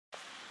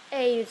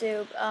Hey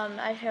YouTube,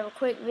 I have a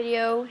quick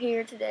video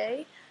here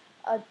today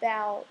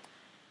about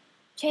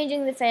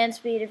changing the fan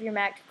speed of your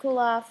Mac to cool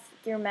off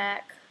your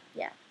Mac.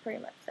 Yeah,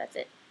 pretty much, that's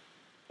it.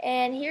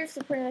 And here's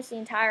pretty much the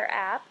entire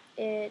app.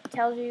 It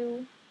tells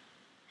you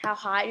how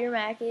hot your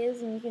Mac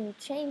is, and you can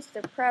change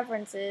the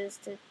preferences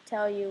to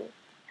tell you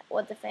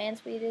what the fan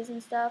speed is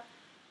and stuff.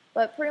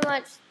 But pretty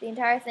much the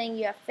entire thing,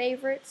 you have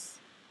favorites.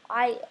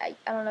 I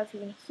don't know if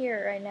you can hear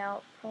it right now,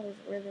 it probably is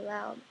really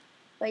loud.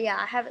 But yeah,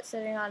 I have it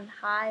sitting on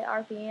high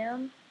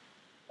RPM.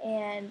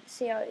 And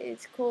see how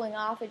it's cooling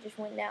off. It just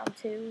went down 2,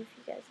 if you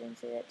guys didn't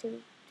see that,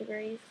 2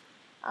 degrees.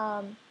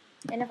 And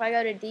if I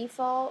go to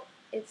default,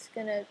 it's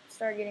going to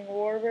start getting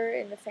warmer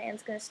and the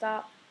fan's going to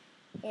stop.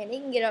 And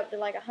it can get up to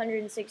like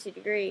 160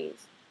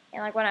 degrees.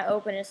 And like when I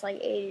open, it's like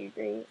 80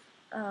 degrees.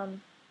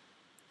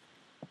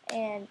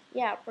 And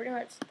yeah, pretty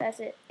much that's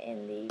it.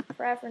 In the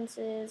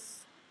preferences,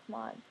 come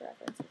on,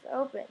 preferences,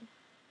 open.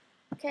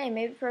 Okay,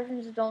 maybe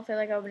preferences don't feel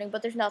like opening,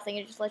 but there's nothing.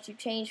 It just lets you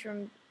change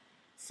from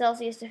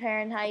Celsius to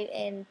Fahrenheit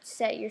and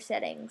set your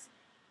settings.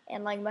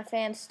 And like my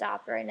fan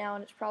stopped right now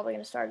and it's probably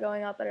going to start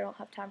going up, but I don't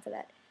have time for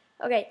that.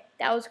 Okay,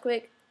 that was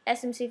quick.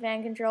 SMC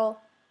fan control.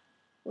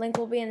 Link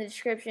will be in the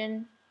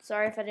description.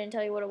 Sorry if I didn't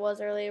tell you what it was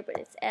earlier, but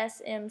it's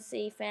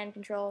SMC fan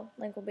control.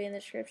 Link will be in the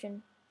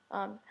description.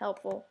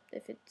 Helpful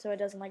if it so it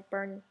doesn't like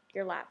burn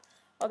your lap.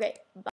 Okay, bye.